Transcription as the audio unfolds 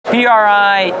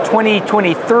PRI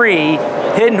 2023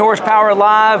 Hidden Horsepower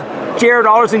Live. Jared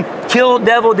Alderson, Kill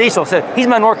Devil Diesel. So he's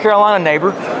my North Carolina neighbor.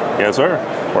 Yes, sir.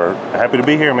 We're happy to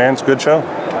be here, man. It's a good show.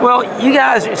 Well, you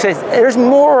guys say there's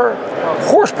more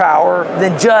horsepower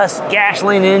than just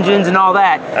gasoline engines and all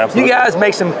that. Absolutely. You guys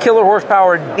make some killer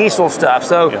horsepower diesel stuff.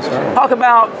 So yes, sir. Talk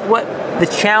about what the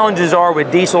challenges are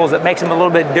with diesels that makes them a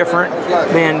little bit different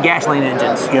than gasoline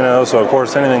engines. You know, so of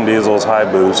course anything diesel is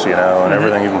high boost, you know, and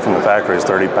everything even from the factory is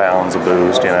 30 pounds of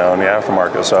boost, you know, and the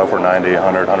aftermarket stuff we're 90,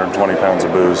 100, 120 pounds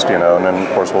of boost, you know, and then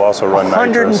of course we'll also run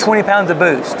 120 pounds of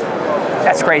boost.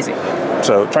 That's crazy.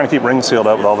 So trying to keep rings sealed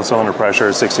up with all the cylinder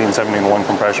pressure, 16, 17 to 1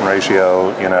 compression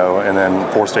ratio, you know, and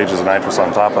then 4 stages of nitrous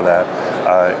on top of that.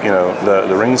 You know,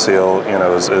 the ring seal, you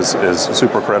know, is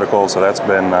super critical. So that's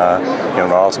been, you know,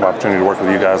 an awesome opportunity to work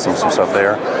with you guys on some stuff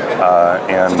there.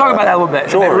 And so talk about that a little bit.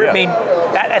 Sure. I mean,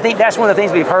 I think that's one of the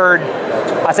things we've heard,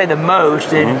 I say the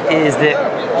most, is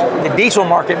that the diesel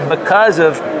market, because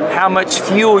of how much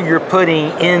fuel you're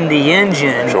putting in the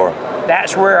engine. Sure.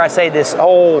 That's where I say this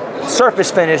whole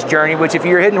surface finish journey, which if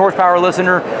you're a Hidden Horsepower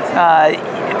listener,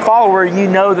 follower, you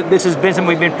know that this has been something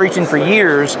we've been preaching for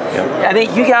years. Yep. I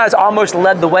think you guys almost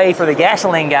led the way for the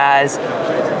gasoline guys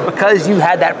because you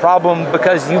had that problem,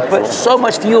 because you put so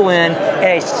much fuel in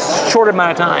a short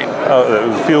amount of time.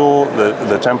 The fuel,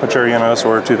 the temperature, you know, so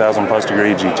we're 2,000 plus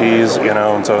degree GTs, you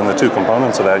know, and so in the two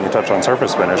components of that, and you touched on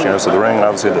surface finish, you know, so the ring and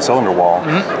obviously the cylinder wall,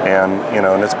 and, you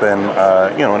know, and it's been,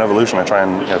 you know, an evolution to try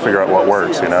and, you know, figure out what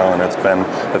works, you know, and it's been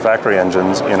the factory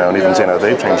engines, you know, and even, you know,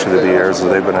 they've changed through the years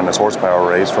as they've been in this horsepower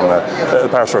race from the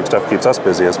power stroke stuff keeps us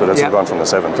busiest, but it's gone from the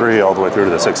 7.3 all the way through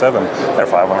to the 6.7, they're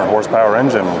 500 horsepower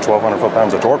engine, 1,200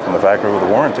 foot-pounds of torque from the factory with a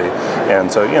warranty.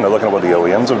 And so, you know, looking at what the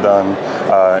OEMs have done,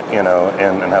 you know,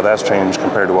 and how that's changed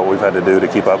compared to what we've had to do to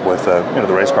keep up with, you know,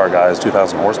 the race car guys,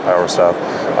 2,000 horsepower stuff,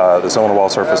 the cylinder wall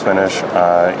surface finish,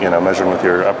 you know, measuring with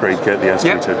your upgrade kit, the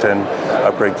SG210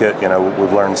 upgrade kit, you know,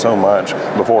 we've learned so much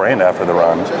before and after the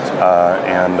run.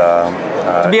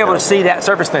 To be able to see that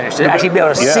surface finish, to actually be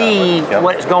able to see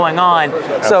what's going on.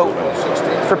 So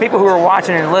for people who are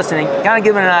watching and listening, kind of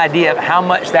giving an idea of how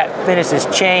much that finish has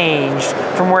changed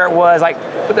from where it was, like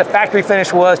what the factory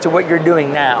finish was to what you're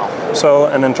doing now. So,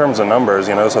 and in terms of numbers,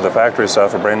 you know, so the factory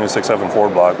stuff, a brand new 6.7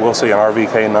 Ford block, we'll see an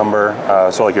RVK number,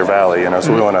 so like your valley, you know,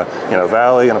 so we want a, you know,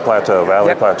 valley and a plateau,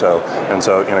 valley, plateau. And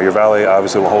so, you know, your valley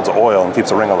obviously holds the oil and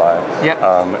keeps the ring alive.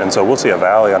 And so we'll see a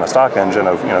valley on a stock engine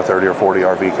of, you know, 30 or 40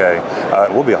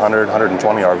 RVK. We'll be 100,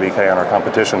 120 RVK on our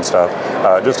competition stuff,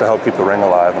 just to help keep the ring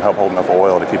alive and help hold enough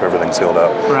oil to keep everything sealed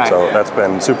up. So that's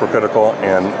been super critical.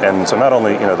 And so not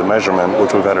only, you know, the measurement,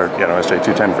 which we've had our, you know,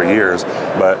 SJ210 for years,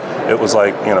 but it was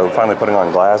like, you know, finally putting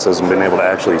on glasses and being able to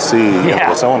actually see you know,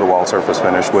 the cylinder wall surface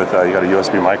finish with, you got a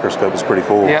USB microscope, it's pretty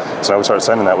cool. So I would start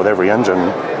sending that with every engine.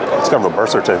 It's kind of a birth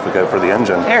certificate for the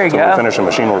engine. There you so go. when we finish a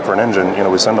machine work for an engine, you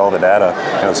know, we send all the data,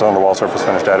 you know, cylinder wall surface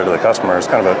finish data to the customer. It's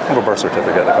kind of a birth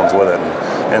certificate that comes with it.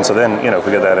 And so then, you know, if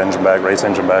we get that engine back, race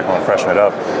engine back, and want to freshen it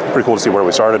up, pretty cool to see where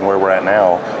we started and where we're at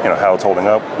now, you know, how it's holding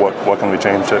up, what can we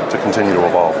change to continue to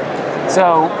evolve.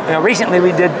 So, you know, recently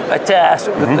we did a test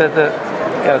with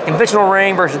the conventional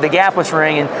ring versus the gapless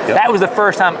ring, and that was the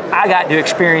first time I got to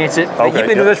experience it. You've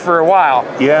been doing this for a while.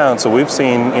 Yeah, and so we've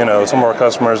seen, you know, some of our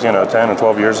customers, you know, 10 and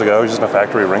 12 years ago, just in a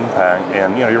factory ring pack,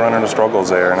 and, you know, you're running into struggles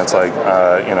there, and it's like,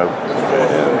 you know,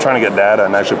 trying to get data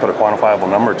and actually put a quantifiable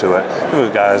number to it. The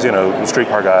guys, you know, street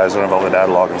car guys don't have all the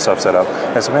data log and stuff set up.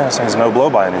 They said, man, this thing's no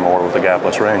blow-by anymore with the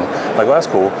gapless ring. Like, well, that's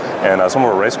cool. And some of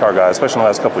our race car guys, especially in the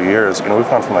last couple of years, you know, we've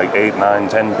gone from like 8, 9,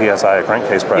 10 PSI of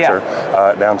crankcase pressure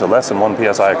down to less than 1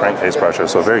 PSI of crankcase pressure.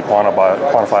 So a very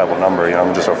quantifiable number, you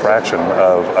know, just a fraction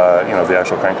of, you know, the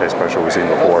actual crankcase pressure we've seen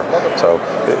before. So,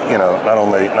 you know,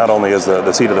 not only is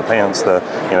the seat of the pants,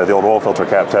 you know, the old oil filter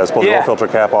cap test, pull the oil filter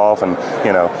cap off, and,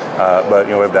 you know, but,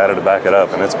 you know, we have data to back it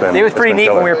up, and it's been. It was pretty neat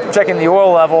when we were checking the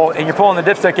oil level, and you're pulling the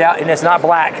dipstick out, and it's not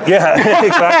black. Yeah,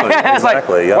 exactly. It's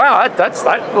exactly. Like, wow,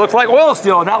 that looks like oil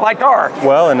still, not like tar.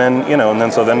 Well, and then, you know,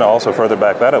 so then to also further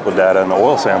back that up with data and the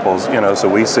oil samples, you know, so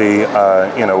we see,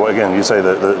 you know, again, you say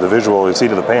the visual, you see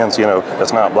to the pants, you know,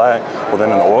 that's not black. Well,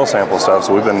 then in the oil sample stuff,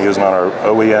 so we've been using on our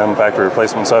OEM factory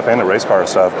replacement stuff and the race car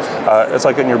stuff, it's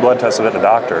like getting your blood tested at the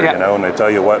doctor, you know, and they tell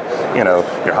you what, you know,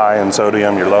 you're high in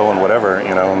sodium, you're low in whatever,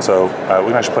 you know, and so we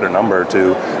can actually put a number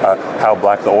to how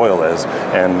black the oil is.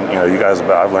 And, you know, you guys,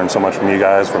 I've learned so much from you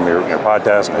guys, from your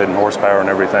podcast and Hidden Horsepower and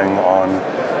everything on,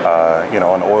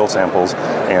 on oil samples,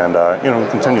 and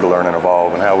we continue to learn and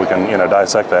evolve, and how we can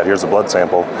dissect that. Here's a blood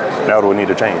sample. Now do we need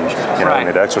to change? We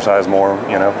need to exercise more.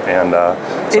 And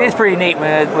it is pretty neat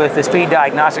with the speed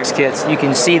diagnostics kits. You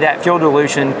can see that fuel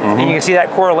dilution, and you can see that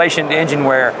correlation to engine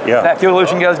wear. Yeah. That fuel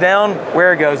dilution goes down,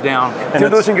 wear goes down. Fuel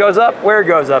dilution goes up, wear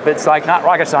goes up. It's like not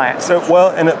rocket science.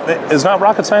 And it's not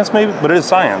rocket science maybe, but it is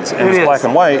science, and it's black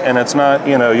and white, and it's not,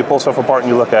 you pull stuff apart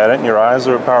and you look at it, and your eyes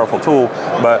are a powerful tool,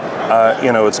 but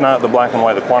it's not the black and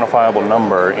white, the quantifiable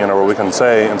number, where we can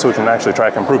say, and so we can actually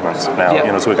track improvements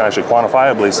now, so we can actually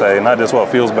quantifiably say, not just, well,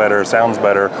 it feels better, sounds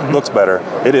better, looks better,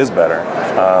 it is better.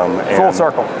 Full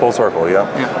circle. Full circle,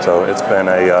 yeah. So it's been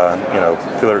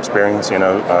a, killer experience,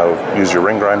 used your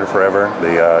ring grinder forever.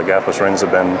 The gapless rings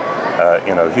have been,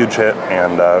 a huge hit,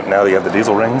 and now you have the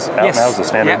diesel rings out now as the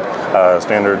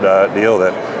standard deal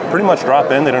that pretty much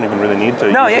drop in. They don't even really need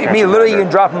to. No, literally you can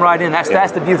drop them right in.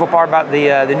 That's the beautiful part about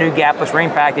the new gapless ring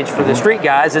package for the street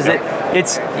guys is that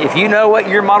it's, if you know what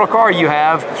your model car you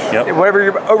have, whatever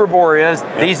your overbore is,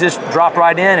 these just drop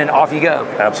right in and off you go.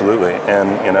 Absolutely, and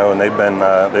and they've been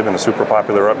a super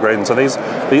popular upgrade. And so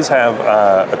these have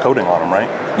a coating on them, right?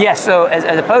 Yes. So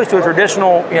as opposed to a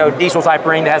traditional diesel type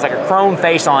ring that has like a chrome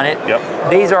face on it,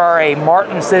 these are a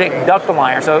martensitic ductile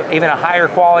liner, so even a higher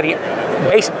quality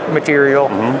base material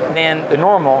than the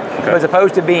normal. But as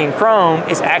opposed to being chrome,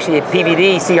 it's actually a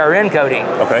PVD CRN coating.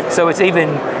 Okay. So it's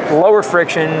even lower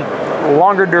friction,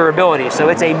 longer durability. So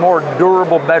it's a more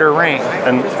durable, better ring.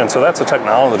 And so that's a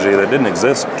technology that didn't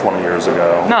exist 20 years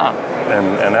ago. No.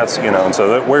 And that's, and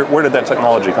so where did that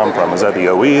technology come from? Is that the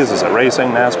OEs? Is it racing,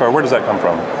 NASCAR? Where does that come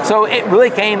from? So it really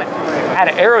came out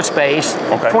of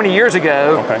aerospace 20 years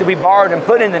ago that we borrowed and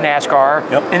put in the NASCAR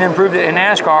and improved it in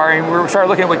NASCAR. And we started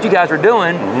looking at what you guys were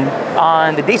doing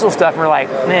on the diesel stuff, and we're like,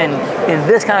 man, in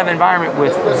this kind of environment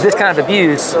with this kind of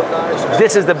abuse,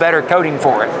 this is the better coating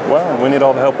for it. Well, we need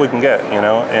all the help we can get,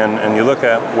 and you look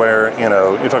at where,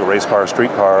 you talk race car,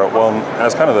 street car, well,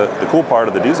 that's kind of the cool part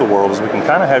of the diesel world is we can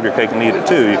kind of have your cake and eat it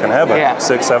too. You can have a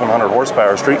 600-700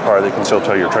 horsepower street car that you can still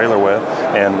tow your trailer with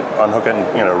and unhook it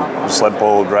and, sled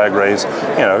pull, drag race,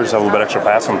 just have a little bit extra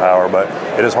passing power, but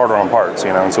it is harder on parts,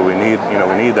 and so we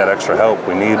need that extra help.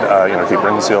 We need, keep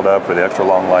rings sealed up for the extra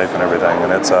long life and everything,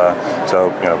 and it's,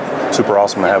 super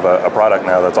awesome to have a product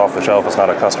now that's off the shelf. It's not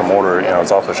a custom order,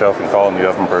 it's off the shelf. You can call and you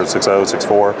have them for 6.0,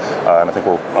 6.4, and I think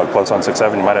we're close on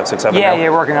 6.7. You might have 6.7 Yeah,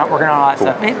 now. working on all that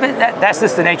stuff. But that's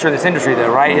just the nature of this industry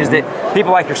though, right? Is that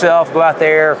people like yourself go out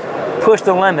there, push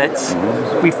the limits,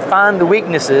 we find the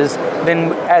weaknesses,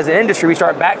 then as an industry we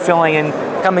start backfilling and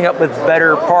coming up with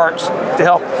better parts to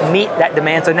help meet that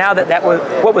demand. So now that was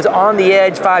what was on the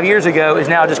edge 5 years ago is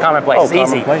now just commonplace. Oh, it's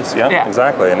easy. Commonplace, yeah,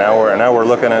 exactly. And now we're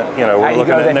looking at we're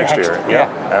looking at next year. Yeah,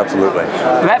 absolutely.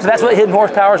 That's what hidden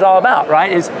horsepower is all about,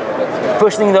 right? Is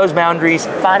pushing those boundaries,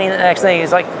 finding the next thing.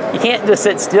 It's like you can't just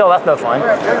sit still. That's no fun.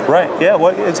 Right. Yeah.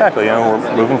 Well, exactly.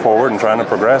 We're moving forward and trying to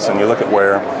progress. And you look at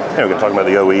where we can talk about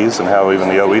the OEs and how even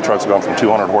the OE trucks have gone from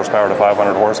 200 horsepower to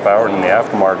 500 horsepower, and in the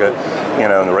aftermarket,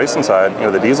 in the racing side,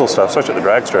 the diesel stuff, especially the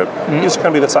drag strip, used to kind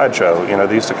of be the sideshow.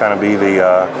 They used to kind of be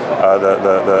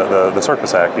the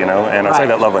circus act. And I say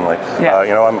that lovingly. Yeah.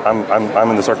 I'm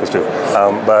in the circus too.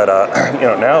 But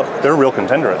now they're a real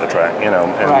contender at the track.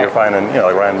 And you're finding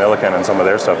like Ryan Milliken and some of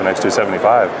their stuff in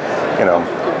X275.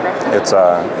 It's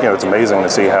it's amazing to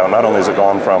see how not only has it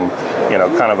gone from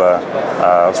kind of a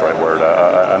what's the right word,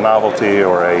 a novelty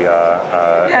or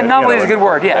a novelty is a good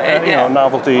word.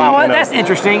 Novelty. Well, that's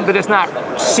interesting, but it's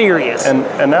not serious.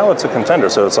 And now it's a contender.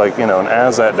 So it's like and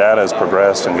as that data has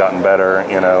progressed and gotten better,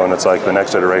 and it's like the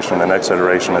next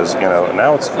iteration is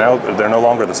now they're no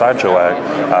longer the sideshow act.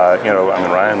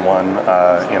 Ryan won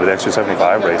the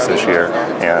X275 race this year,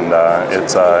 and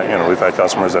it's we've had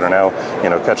customers that are now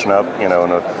catching up in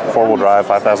a 4-wheel drive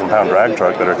 5,000-pound drag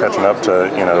truck that are catching up to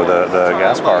the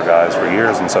gas car guys for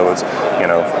years, and so it's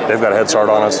they've got a head start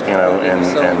on us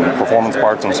in performance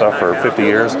parts and stuff for 50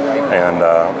 years, and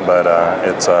but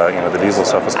it's the diesel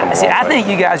stuff has come along. See, I think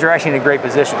you guys are actually in a great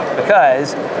position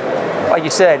because, like you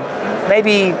said,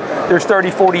 maybe there's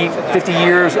 30, 40, 50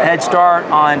 years head start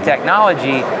on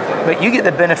technology, but you get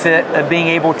the benefit of being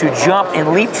able to jump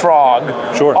and leapfrog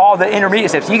all the intermediate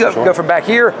steps. You go from back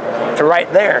here, to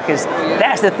right there, because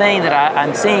that's the thing that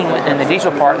I'm seeing in the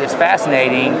diesel part that's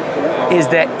fascinating, is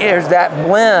that there's that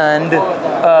blend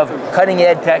of cutting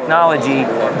edge technology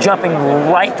jumping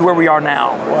right to where we are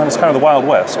now. Well, it's kind of the Wild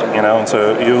West, and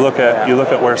so you look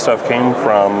at where stuff came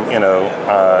from,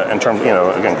 in terms,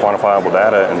 again, quantifiable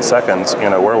data in seconds,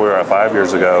 where we were at 5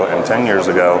 years ago and 10 years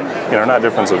ago, not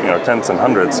difference of tenths and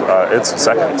hundreds, it's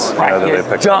seconds. Right. That they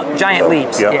picked up. Giant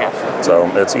leaps. Yep. Yeah. So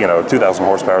it's 2,000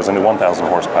 horsepower is into 1,000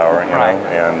 horsepower, right.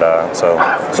 And so.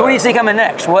 So what do you see coming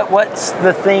next? What's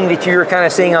the thing that you're kind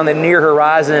of seeing on the near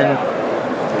horizon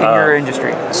in your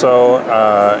industry? So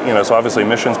obviously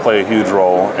emissions play a huge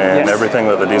role, and everything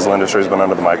that the diesel industry has been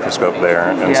under the microscope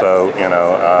there. And so,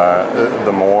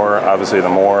 the more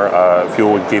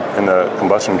fuel we keep in the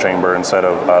combustion chamber instead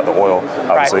of the oil,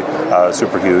 obviously,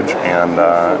 super huge.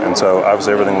 And so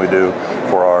obviously everything we do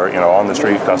for our on the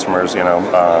street customers, it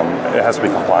has to be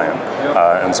compliant.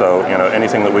 And so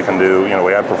anything that we can do,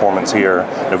 we add performance here.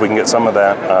 If we can get some of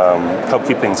that, help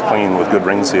keep things clean with good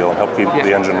ring seal, and help keep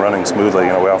the engine running smoothly.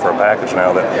 We offer a package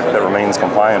now that remains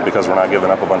compliant, because we're not giving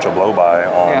up a bunch of blow-by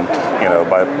on,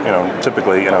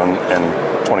 typically,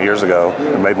 in 20 years ago,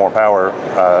 it made more power,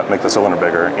 make the cylinder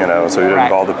bigger, so you didn't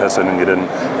ball the piston, and you didn't,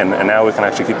 and now we can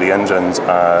actually keep the engines,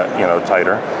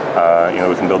 tighter.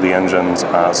 We can build the engines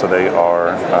so they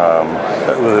are,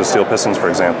 with the steel pistons, for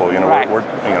example, we're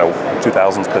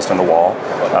 2000s piston to wall.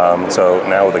 So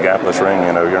now with the gapless ring,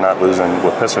 you're not losing,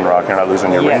 with piston rock, you're not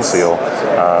losing your ring seal.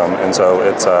 And so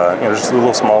it's, just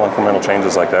little small incremental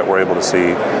changes like that, we're able to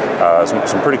see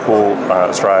some pretty cool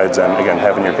strides, and again,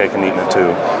 having your cake and eating it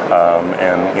too.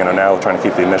 And now trying to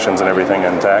keep the emissions and everything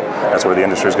intact. That's where the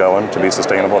industry's going, to be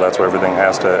sustainable. That's where everything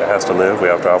has to live. We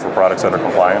have to offer products that are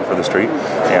compliant for the street,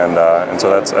 and so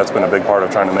that's been a big part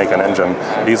of trying to make an engine.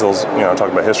 Diesels,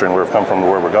 talking about history and where we've come from to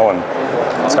where we're going,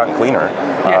 it's gotten cleaner.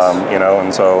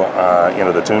 And so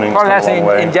the tuning. Part of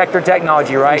that's injector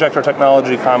technology, right? Injector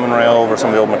technology, common rail over some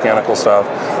of the old mechanical stuff,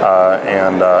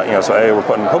 so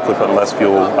we're hopefully putting less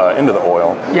fuel into the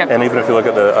oil. Yep. And even if you look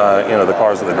at the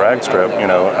cars with the drag strip,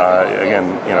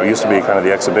 again, it used to be kind of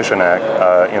the exhibition act,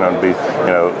 to be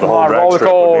the whole drag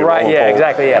strip would be right? Yeah,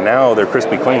 exactly. Yeah. And now they're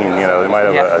crispy clean. They might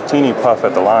have a teeny puff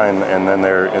at the line, and then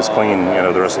there is clean,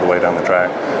 the rest of the way down the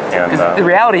track. And the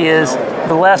reality is,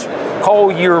 the less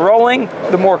coal you're rolling,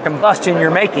 the more combustion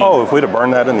you're making. Oh, if we'd have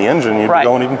burned that in the engine, you'd be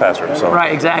going even faster. So.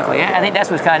 Right, exactly. I think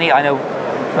that's what's kind of neat. I know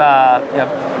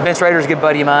Ben Schrader's a good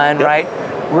buddy of mine, right?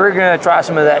 We're going to try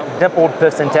some of that dimpled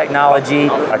piston technology.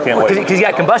 I can't wait. Because you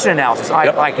got combustion analysis.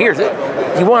 Like here's it.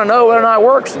 You want to know whether or not it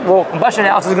works? Well, combustion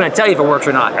analysis is going to tell you if it works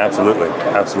or not. Absolutely.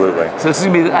 So this is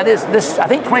going to be, I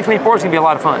think 2024 is going to be a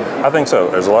lot of fun. I think so.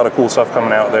 There's a lot of cool stuff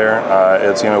coming out there.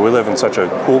 It's, we live in such a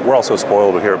cool, we're also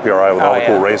spoiled here at PRI with all the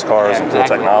cool race cars and cool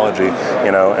technology,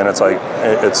 and it's like,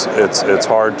 it's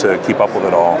hard to keep up with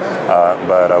it all.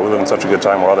 But we live in such a good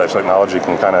time where all that technology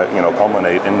can kind of,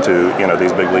 culminate into,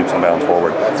 these big leaps and bounds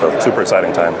forward. So super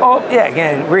exciting time. Oh yeah,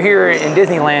 again, we're here in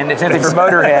Disneyland, essentially for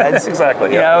motorheads.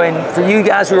 Exactly. And for you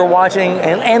guys who are watching,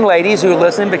 and ladies who are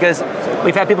listening, because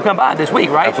we've had people come by this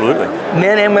week, right? Absolutely.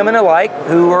 Men and women alike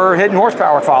who are hidden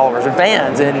horsepower followers and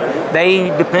fans, and they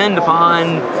depend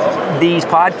upon these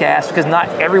podcasts because not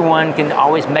everyone can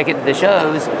always make it to the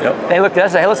shows. Yep. They look to us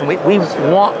and say, hey, listen, we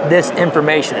want this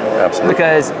information. Absolutely.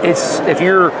 Because if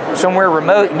you're somewhere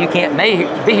remote and you can't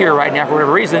be here right now for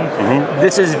whatever reason,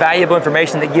 this is valuable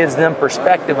information that gives them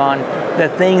perspective on the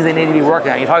things they need to be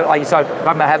working on. You talk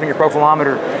about having your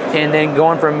profilometer and then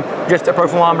going from just a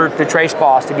profilometer to trace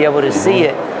boss to be able to see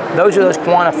it. Those are those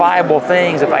quantifiable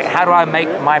things of like, how do I make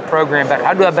my program better?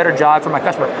 How do I do a better job for my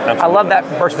customer? Absolutely. I love that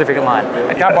birth certificate line.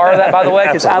 Can I borrow that, by the way?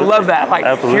 Because I love that. Like,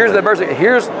 here's the birth certificate.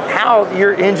 Here's how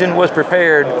your engine was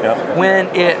prepared when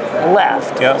it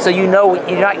left. So you're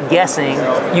not guessing.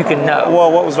 You can know.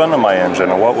 Well, what was done to my engine,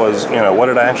 or what was, what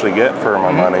did I actually get for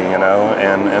my money?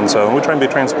 And so we try and be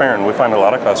transparent. We find a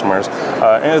lot of customers,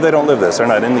 and they don't live this. They're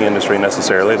not in the industry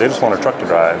necessarily. They just want a truck to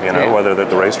drive. Whether they're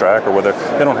at the racetrack or whether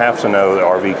they don't have to know the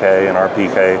RVK and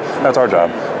RPK. That's our job.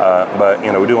 But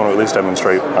we do want to at least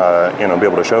demonstrate, be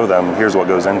able to show them here's what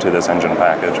goes into this engine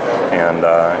package, and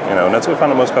that's what we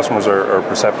find that most customers are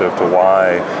perceptive to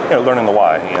why, learning the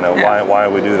why, why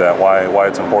we do that, why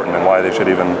it's important, and why they should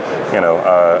even,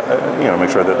 make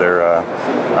sure that they're.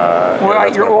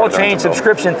 Well, your oil change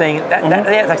subscription thing,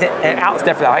 that's like an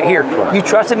outstep for that. Right here, you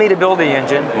trusted me to build the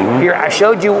engine. Here, I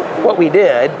showed you what we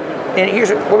did. And here's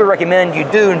what we recommend you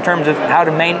do in terms of how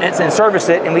to maintenance and service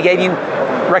it. And we gave you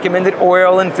recommended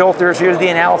oil and filters. Here's the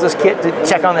analysis kit to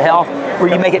check on the health, where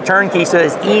you make it turnkey so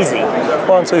it's easy.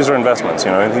 Well, and so these are investments.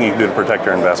 Anything you can do to protect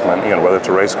your investment, whether it's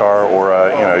a race car or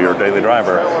your daily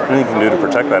driver, anything you can do to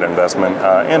protect that investment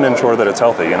and ensure that it's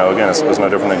healthy. Again, it's no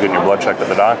different than getting your blood checked at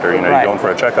the doctor. You're going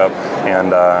for a checkup,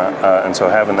 and so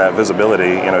having that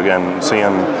visibility, again,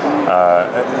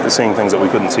 seeing things that we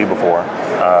couldn't see before,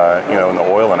 in the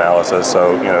oil analysis.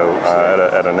 So,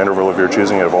 at an interval of your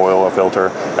choosing, you have oil, a filter,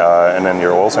 and then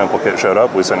your oil sample kit showed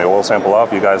up. We send the oil sample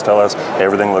off. You guys tell us, hey,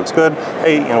 everything looks good.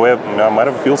 Hey, we might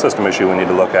have a fuel system issue we need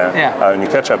to look at. Yeah. And you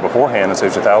catch that beforehand, it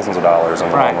saves you thousands of dollars in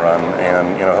the long run,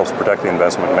 and helps protect the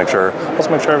investment. And make sure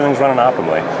everything's running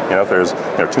optimally. If there's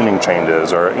tuning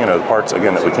changes or parts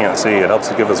again that we can't see, it helps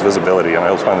to give us visibility, and it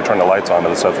helps finally turn the lights on to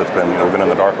the stuff that's been we've been in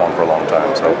the dark on for a long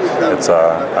time. So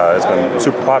it's been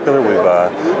super popular. We've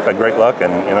had great luck,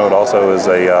 and it also is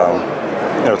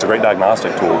it's a great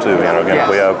diagnostic tool too. Again, if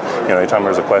we have, anytime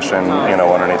there's a question,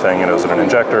 on anything, is it an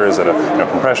injector, is it a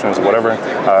compression, is it whatever,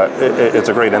 it's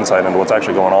a great insight into what's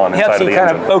actually going on inside of the engine.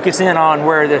 Helps you kind of focus in on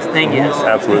where this thing is.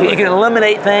 Absolutely. You can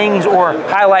eliminate things or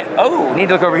highlight. Oh, need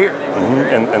to look over here.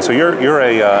 And so you're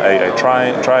a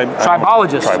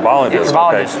tribologist.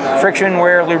 Tribologist. Okay. Friction,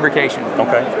 wear, lubrication.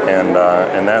 Okay.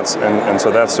 And that's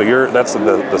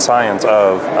the science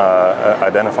of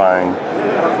identifying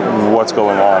what's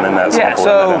going on in that sample in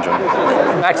that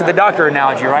engine. Back to the doctor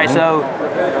analogy, right? So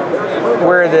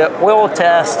where the oil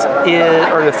test is,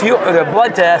 or the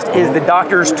blood test is the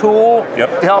doctor's tool to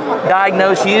help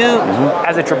diagnose you.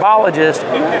 As a tribologist,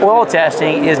 oil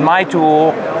testing is my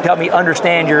tool to help me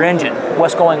understand your engine,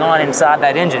 what's going on inside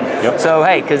that engine. So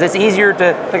hey, because it's easier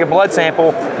to take a blood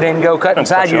sample than go cut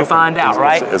inside you to find out,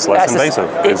 right? It's less invasive.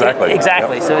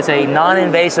 Exactly. So it's a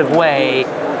non-invasive way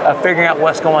of figuring out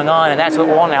what's going on, and that's what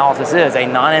oil analysis is, a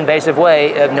non-invasive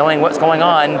way of knowing what's going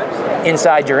on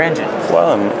inside your engine.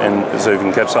 Well, and so you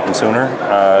can catch something sooner,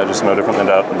 just no different than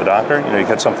the doctor. You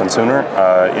catch something sooner,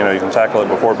 you can tackle it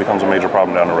before it becomes a major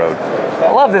problem down the road.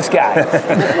 I love this guy.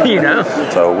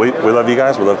 So we love you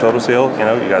guys. We love Total Seal.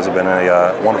 You guys have been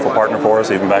a wonderful partner for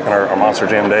us, even back in our Monster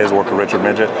Jam days. Worked with Richard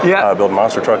Midget, building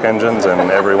monster truck engines, and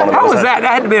every one of those. How was that?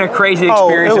 That had to be a crazy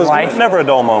experience in life. Never a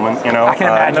dull moment. I can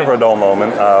imagine. Never a dull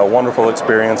moment. Wonderful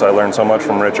experience. I learned so much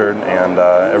from Richard, and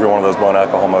every one of those blown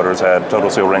alcohol motors had Total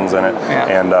Seal rings in it,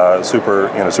 and super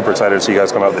excited to see you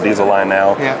guys come out with the diesel line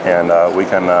now, and we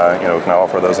can can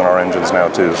offer those in our engines now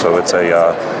too. So it's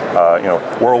a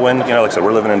whirlwind. Like I said,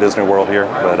 we're living in Disney World here,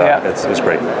 but it's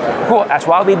great. Cool. That's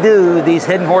why we do these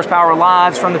hidden horsepower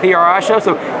lives from the PRI show.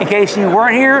 So in case you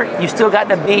weren't here, you still got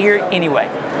to be here anyway.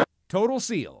 Total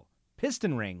Seal,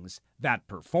 piston rings that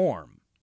perform.